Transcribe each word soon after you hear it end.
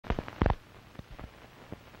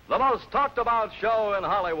The most talked about show in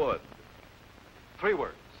Hollywood. 3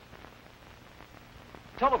 words.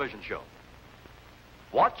 Television show.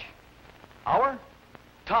 Watch. Hour.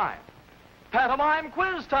 Time. Pantomime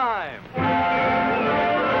Quiz time.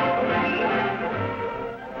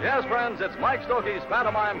 Yes, friends, it's Mike Stokey's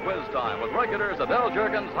Pantomime Quiz time with regulars Adele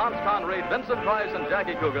Jerkins, Hans Conried, Vincent Price, and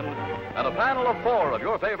Jackie Coogan, and a panel of 4 of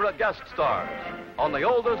your favorite guest stars on the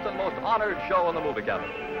oldest and most honored show in the movie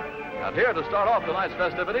cabinet. And here to start off tonight's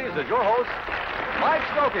festivities is your host, Mike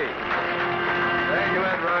Stokey. Thank you,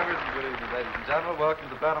 Ed Roberts. Good evening, ladies and gentlemen. Welcome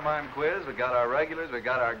to the Pantomime Quiz. We got our regulars, we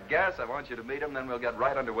got our guests. I want you to meet them, then we'll get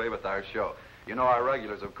right underway with our show. You know our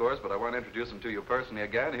regulars, of course, but I want to introduce them to you personally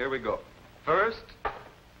again. Here we go. First,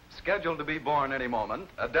 scheduled to be born any moment,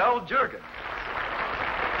 Adele Jerkins.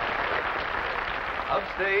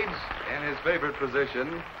 Upstage, in his favorite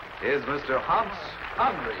position, is Mr. Hans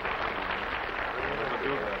Conried.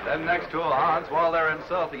 Then next to Hans, while they're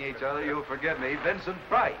insulting each other, you'll forgive me, Vincent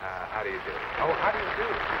Price. How do you do? Oh, how do you do?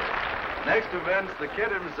 Next to Vince, the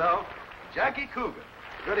kid himself, Jackie Coogan.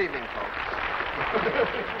 Good evening, folks.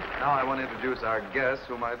 Now I want to introduce our guests,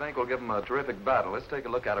 whom I think will give them a terrific battle. Let's take a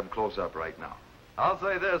look at them close up right now. I'll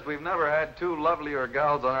say this, we've never had 2 lovelier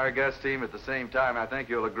gals on our guest team at the same time. I think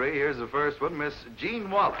you'll agree. Here's the first one, Miss Jean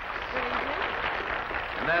Wallace.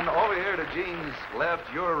 And then over here to Jean's left,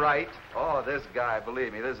 your right. Oh, this guy,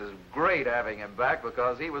 believe me, this is great having him back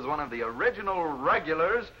because he was one of the original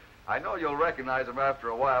regulars. I know you'll recognize him after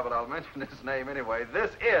a while, but I'll mention his name anyway.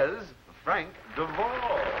 This is Frank DeVore.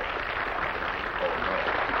 Oh,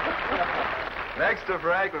 no. Next to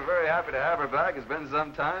Frank, we're very happy to have her back. It's been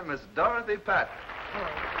some time, Miss Dorothy Patton.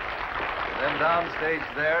 And then downstage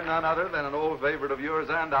there, none other than an old favorite of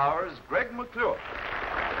yours and ours, Greg McClure.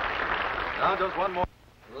 Now, just one more.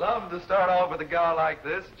 Love to start off with a gal like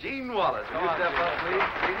this, Jean Wallace. Will you step up, please,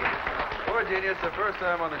 Jeannie? Poor Jeannie, it's the first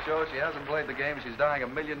time on the show. She hasn't played the game. She's dying a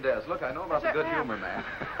million deaths. Look, I know about the good humor, man.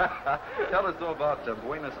 Tell us, though, about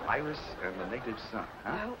Buenos Aires and the native sun,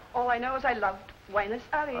 huh? Well, all I know is I loved Buenos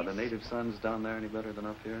Aires. Are the native suns down there any better than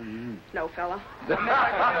up here? No, fella.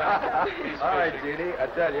 All right, Jeannie, I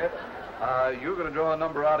tell you, you're going to draw a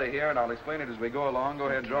number out of here, and I'll explain it as we go along. Go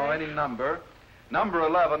ahead and draw any number. Number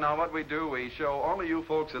 11, now what we do, we show only you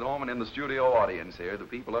folks at home and in the studio audience here. The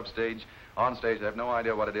people upstage, on stage, they have no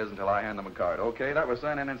idea what it is until I hand them a card. Okay, that was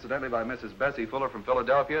sent in incidentally by Mrs. Bessie Fuller from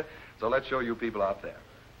Philadelphia, so let's show you people out there.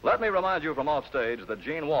 Let me remind you from off stage that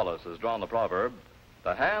Jean Wallace has drawn the proverb,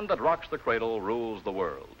 "The hand that rocks the cradle rules the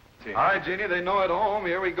world." All right, Jeannie, they know at home.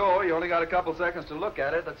 Here we go. You only got a couple seconds to look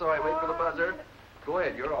at it. That's all right. Wait for the buzzer. Go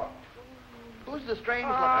ahead, you're off. Who's the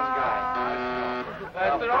strange-looking guy?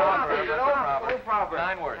 That's Full proper.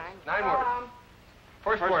 9 words. 9 words.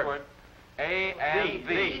 First word. A and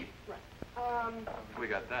V. We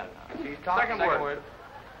got that. He's talking. Second word.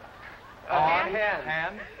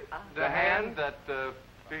 Hand. The hand that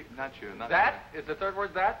not you. Not That is the third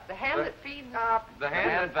word. That. The hand that feeds. The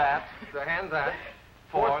hand that. The hand that.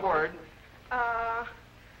 Fourth word.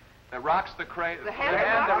 That rocks the cradle. The hand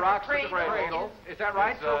that rocks the Cradle. Is that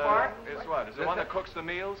right so far? Is what? Is the one that cooks the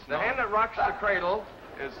meals? The hand that rocks the cradle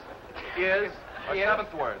is is a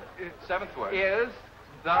seventh word. Seventh word. Is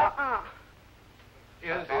the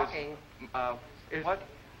is what?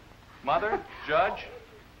 Mother? Judge?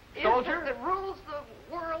 Soldier? That rules the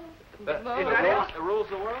world. Is that it? Rules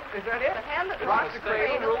the world? Is that it? The hand that Rocks rocks the the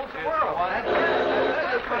cradle cradle. rules the world. Let's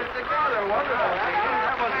put it together. Wonderful.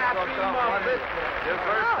 That wasn't so tough, was it? Your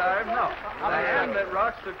first time? No. The hand that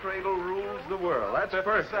rocks the cradle rules the world. That's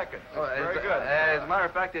 50 seconds. Very good. As a matter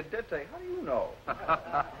of fact, it did take. How do you know?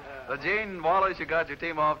 So, Jean Wallace, you got your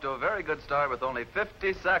team off to a very good start with only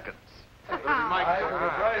 50 seconds. The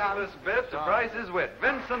price of this bit, the price is wit.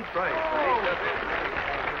 Vincent Price.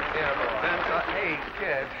 Hey,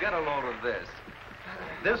 kids, get a load of this.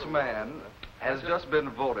 This man has just been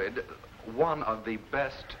voted one of the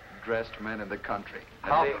best dressed men in the country.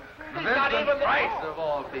 How? He's not even the Price of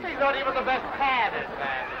all people. He's not even the best padded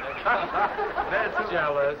man. That's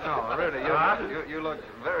jealous. No, really, you look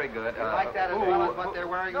very good. You like that as well as what they're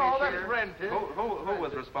wearing this year? Rented. Who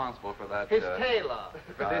was responsible for that? His tailor.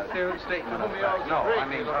 For this statement of fact. No, I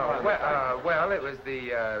mean... well, it was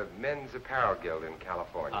the Men's Apparel Guild in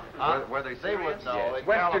California. Were they serious? would know. Yes. In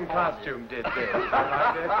Western California. Costume did this.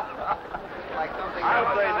 Like something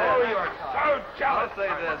I'll say this. Oh, you're so jealous. I'll say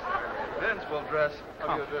this. Vince will dress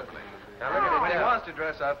comfortably. Now, look at him. When he wants to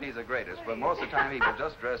dress up, he's the greatest. But most of the time, he will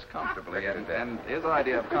just dress comfortably. And his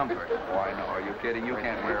idea of comfort. Oh, I know. Are you kidding? You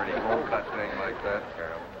can't wear any low-cut thing like that.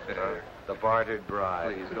 The Bartered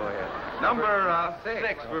Bride. Please, go ahead. Number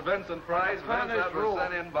 6 for Vincent Price. Vince, that was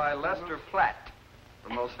sent in by Lester Platt.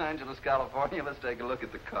 from Los Angeles, California. Let's take a look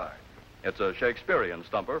at the card. It's a Shakespearean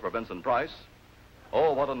stumper for Vincent Price.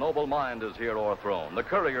 Oh, what a noble mind is here o'erthrown. The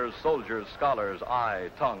courier's, soldier's, scholar's eye,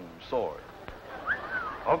 tongue, sword.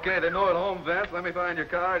 Okay, they know at home, Vince. Let me find your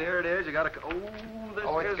card. Here it is. You got to...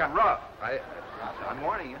 Oh, this is rough. I'm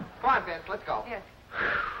warning you. Come on, Vince, let's go. Yes.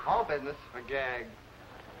 All business. A gag.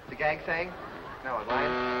 The gag saying? No, a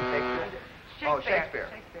line. Shakespeare? Oh, Shakespeare.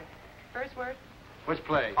 First word? Which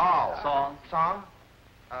play? All. Song? Song?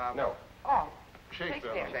 No. Oh.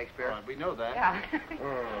 Shakespeare. Shakespeare. All right, we know that. Yeah.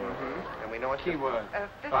 Mm-hmm. And we know it's Keyword.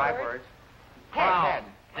 Fifth 5 word. words. Crown. Head.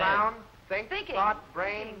 Crown. Think. Thinking. Thought.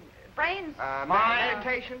 Brain. Brains. Mind.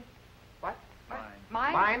 Meditation. What?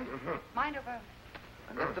 Mind? Mind. Mind over.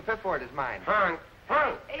 And that's the 5th word is mind. Hung.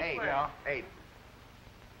 Eighth word. Yeah. 8.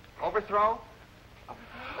 Overthrow.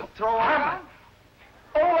 Throw on.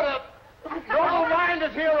 Oh, the noble mind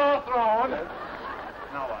is here o'erthrown.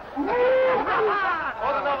 Now what?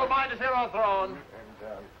 Oh, the noble mind is here o'erthrown.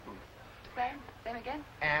 Same again?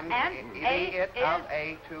 And. And? It. Is. Of.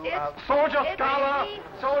 A. To. Is. Of. Soldier, It, scholar, he.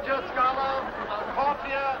 soldier, scholar,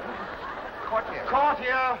 courtier, Courtier.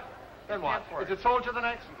 courtier. Then what? Tenth word. Is it soldier the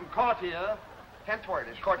next? Courtier. 10th word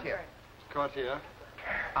is courtier. Courtier.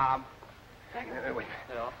 Wait.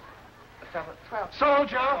 Yeah. 7th. 12th.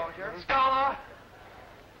 Soldier, Soldier. scholar,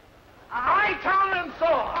 eye, tongue, and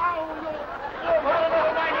sword. Oh,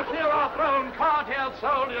 no, mind is here o'erthrown. Courtier,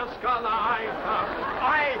 soldier, scholar, eye,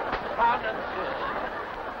 tongue, and sword.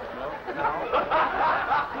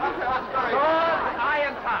 Sword, eye,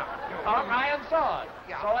 and tongue. Tongue, eye, and sword.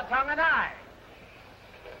 Yeah. Sword, tongue, and eye.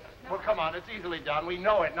 Well, come on, it's easily done. We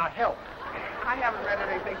know it. Now help. I haven't read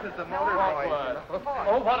anything since the motor Word.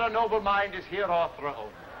 Oh, what a noble mind is here o'erthrown.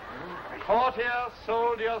 Courtier,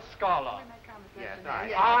 soldier, scholar. Yes,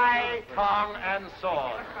 Eye, tongue, and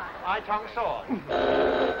sword. Eye, tongue, sword.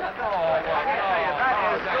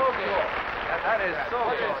 That is so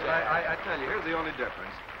good. I tell you, here's the only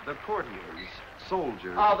difference. The courtiers,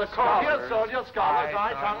 soldiers, Oh, the courtier, scholars, soldier, scholars,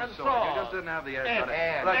 eye, tongue, and sword. You just didn't have the edge on it.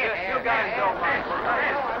 And. Look, you guys don't mind.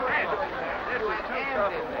 This was too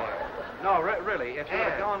tough for me. No, really, if you would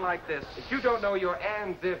have gone like this, If you don't know your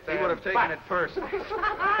ands, if, he would have taken it personally.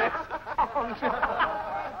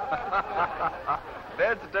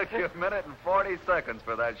 Vince took you a minute and 40 seconds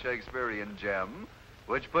for that Shakespearean gem,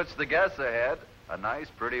 which puts the guess ahead a nice,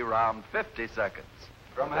 pretty round 50 seconds.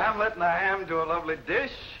 From Hamlet and the ham to a lovely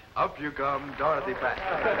dish, up you come, Dorothy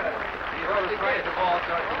Patrick. You always praise the ball,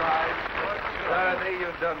 Dorothy,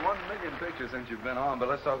 you've done 1 million pictures since you've been on, but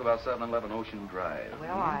let's talk about 711 Ocean Drive.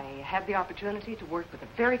 Well, I had the opportunity to work with a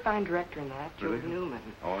very fine director in that, Joe Really? Newman.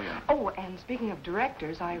 Oh, yeah. Oh, and speaking of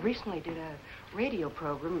directors, I recently did a radio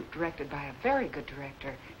program directed by a very good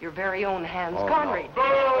director, your very own Hans Conried. What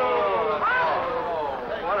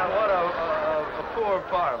a poor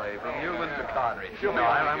parlay from human to Connery. No,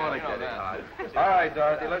 I'm only kidding. All right,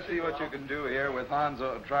 Dorothy, let's see what you can do here with Hans.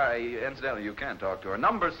 Incidentally, you can talk to her.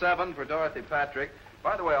 Number 7 for Dorothy Patrick.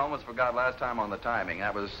 By the way, I almost forgot last time on the timing.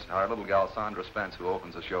 That was our little gal, Sandra Spence, who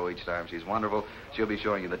opens the show each time. She's wonderful. She'll be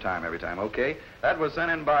showing you the time every time, okay? That was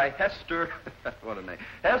sent in by Hester, what a name,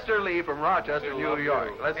 Hester Lee from Rochester, New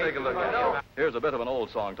York. Let's take a look at it. Here's a bit of an old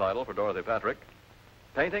song title for Dorothy Patrick.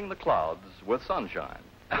 Painting the Clouds with Sunshine.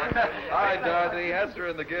 All right, Dorothy, Hester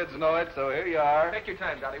and the kids know it, so here you are. Take your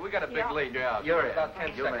time, Dottie. We got a big lead. Yeah. You're in. About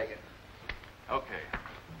 10 You'll seconds. make it. Okay.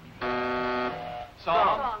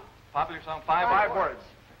 Song. Popular song. 5 words.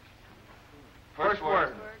 First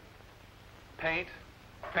word. Paint.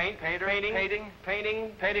 Painter.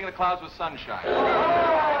 Painting the clouds with sunshine. You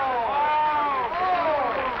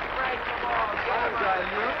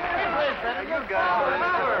guys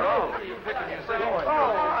are picking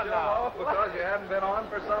yourself because you haven't been on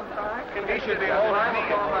for some time. He should be holding I'm me.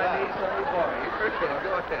 on my knees, sonny boy.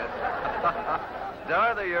 Go ahead.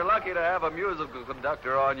 Dorothy, you're lucky to have a musical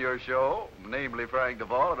conductor on your show, namely Frank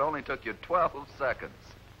Duvall. It only took you 12 seconds.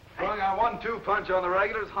 Throwing our 1-2 punch on the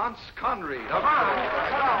regulars, Hans Conried.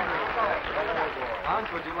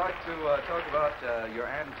 Hans, would you like to talk about your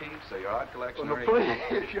antiques or your art collection? Well, please,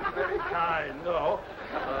 you're very kind. No.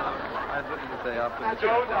 I didn't say up to the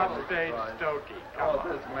Don't upstage Stokey. Oh,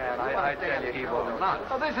 this man, I tell you, he will not.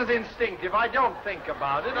 Well, this is instinctive. I don't think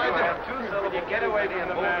about it. You have 2 syllables. You get away from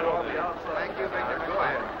the man on over the there. outside. Thank you, Victor. Go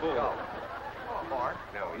ahead. Bull.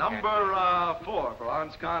 Number 4 for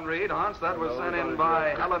Hans Conried. Hans, that was sent in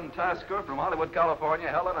by Helen Tasker from Hollywood, California.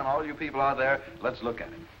 Helen and all you people out there, let's look at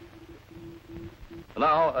it.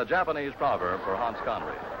 Now, a Japanese proverb for Hans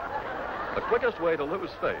Conried. The quickest way to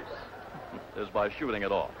lose face is by shooting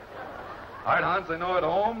it off. All right, Hans, they know at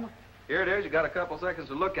home. Here it is. You got a couple seconds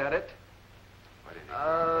to look at it.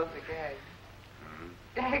 The gag.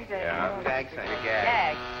 Gag. Yeah. Gag saying.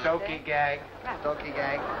 Gag. Stokey gag. Stokey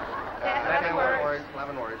gag. 11 words.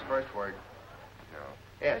 11 words. First word. No.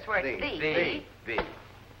 First word. The. The.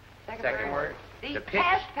 Second word. The. The pitch.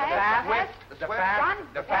 Fast. The Fast. swift. The The swift. fast. Run.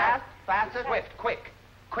 The fast. Fastest. Swift. Quick.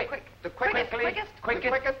 The Quickest. quickest.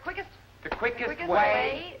 Quickest. The quickest Quickest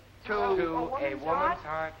way To a woman's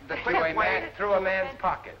heart. The To quickest a way man through a man's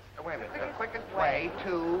pockets. Wait a minute. The quickest way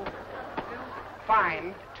to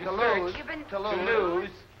find, To to search, lose, You've been- to To lose, lose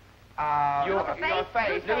your your face,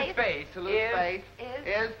 lose face to lose face is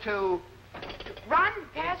is to run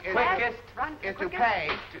fast, is fast, quickest, run is to quickest, pay,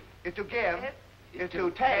 is to give, is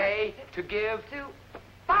to take, to give to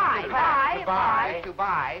buy, to buy, buy, is to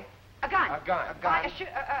buy, a gun, a gun. buy gun,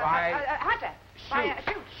 a hunter, buy a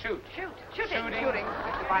Shoot. shooting, shooting, is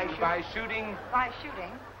to buy, By shooting by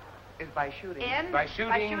shooting, is by shooting, By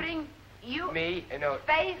shooting you, me, no,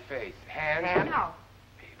 face, hand, Hand. no,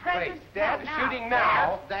 place. present, That- now, shooting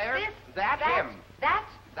now, there, this, that, him, that,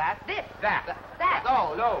 this, that, that,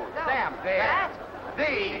 those, those, them, there, that,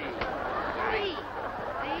 these, the,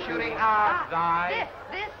 shooting thy,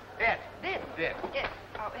 it, this. it,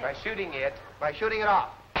 oh, By shooting it, by shooting it off.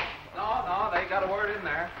 No, they got a word in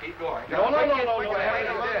there. Keep going. No, Quickest way way to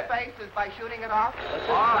to lose did. face is by shooting it off.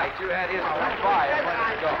 All right, you had his five.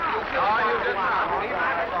 Let it go. No, you did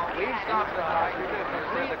not. Leave stop the high. You did.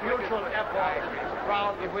 Mutual effort.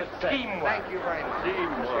 Proud it was success. teamwork. Thank you very much.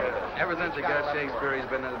 Ever since you got Shakespeare, he's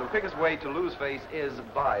been the quickest way to lose face is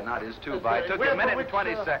by, not is to by. It took you a minute and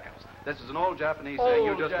 20 seconds. This is an old Japanese saying.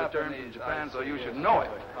 You just returned from Japan, so you should know it.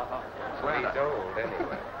 Well, he's old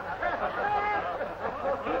anyway.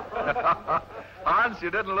 Hans, you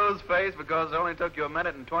didn't lose face because it only took you a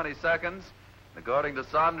minute and 20 seconds. According to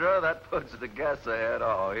Sandra, that puts the guess ahead.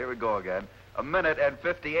 Oh, here we go again. A minute and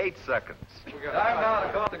 58 seconds. Time now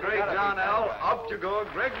to call the great John L. Up to go,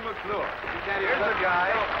 Greg McClure. Here's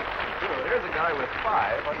a guy with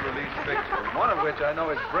 5 unreleased pictures, one of which I know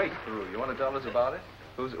is Breakthrough. You want to tell us about it?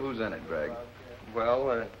 Who's in it, Greg?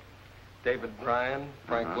 Well, David Bryan,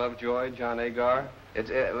 Frank Lovejoy, John Agar. It's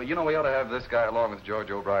we ought to have this guy along with George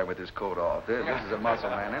O'Brien with his coat off. This is a muscle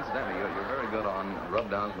man. Incidentally, you're very good on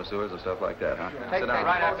rub-downs, masseurs, and stuff like that, huh? Sit down.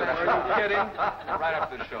 Right after the show. Are you kidding? Right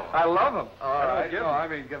after the show. I love him. All right. Give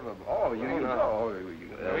him. Oh, you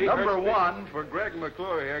know. Number 1 for Greg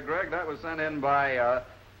McClure here. Greg, that was sent in by,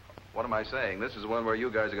 what am I saying? This is one where you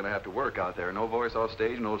guys are going to have to work out there. No voice off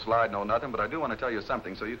stage, no slide, no nothing. But I do want to tell you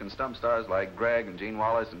something so you can stump stars like Greg and Gene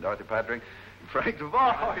Wallace and Dorothy Patrick. Frank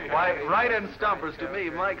Duvall. Why, write in stumpers to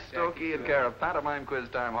me, Mike Stokey, in care of Pantomime Quiz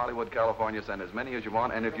Time, Hollywood, California. Send as many as you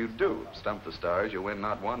want, and if you do stump the stars, you win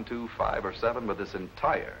not 1, 2, 5, or 7, but this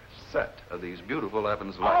entire set of these beautiful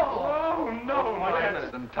Evans lighters. Oh, no,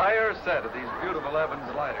 This entire set of these beautiful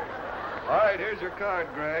Evans lighters. All right, here's your card,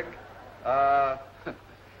 Greg.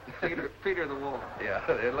 Peter the Wolf. Yeah,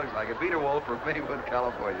 it looks like it. Peter Wolf from Maywood,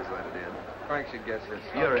 California sent it in. Frank should guess this.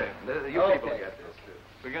 You're in. You people get this, too.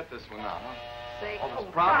 We get this one now, huh?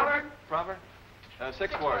 proverb, Proverb?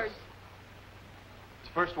 6 words.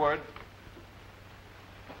 First word.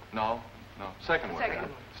 No. Second word. Second.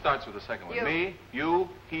 Starts with the second You. word. Me, you,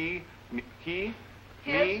 he, His.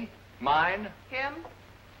 me, mine, him,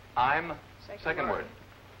 I'm. Second word.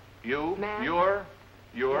 You, Man. your.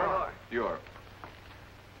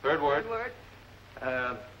 Third word. word,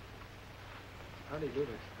 How do you do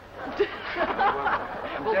this?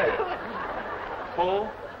 Pull.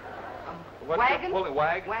 What's Wagon? Your pull,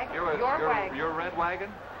 wag. Wagon. Your wagon. Your red wagon?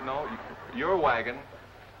 No, your wagon.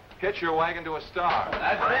 Hitch your wagon to a star.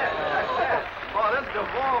 That's it. Oh, this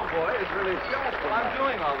Duvall boy is really sharp. Well, I'm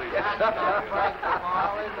doing all these. That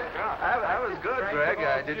was good, Greg.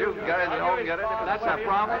 Did you guys at home get it? That's a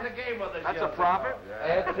proverb? That's a proverb?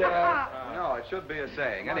 No, it should be a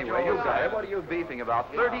saying. Anyway, you guys, what are you beefing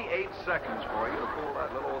about? 38 seconds for you to pull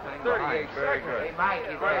that little old thing 38 behind. Very seconds. good. Mike,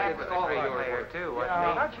 he's It's all there, too.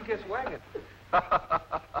 How'd you guess wagon?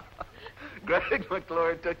 Greg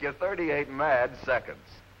McClure took you 38 mad seconds.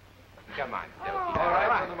 Come on. All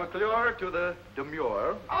right, from the McClure to the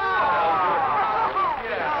Demure.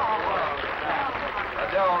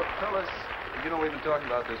 Adele, tell us, we've been talking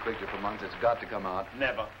about this picture for months. It's got to come out.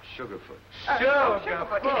 Never. Sugarfoot.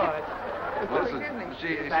 Sugarfoot. Listen,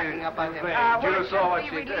 she backing up on him. you what saw what should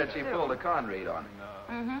she we did. release She soon? pulled a con read on him.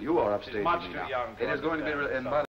 You are upstage. much from me too now. young for It is going to be, that, and so- by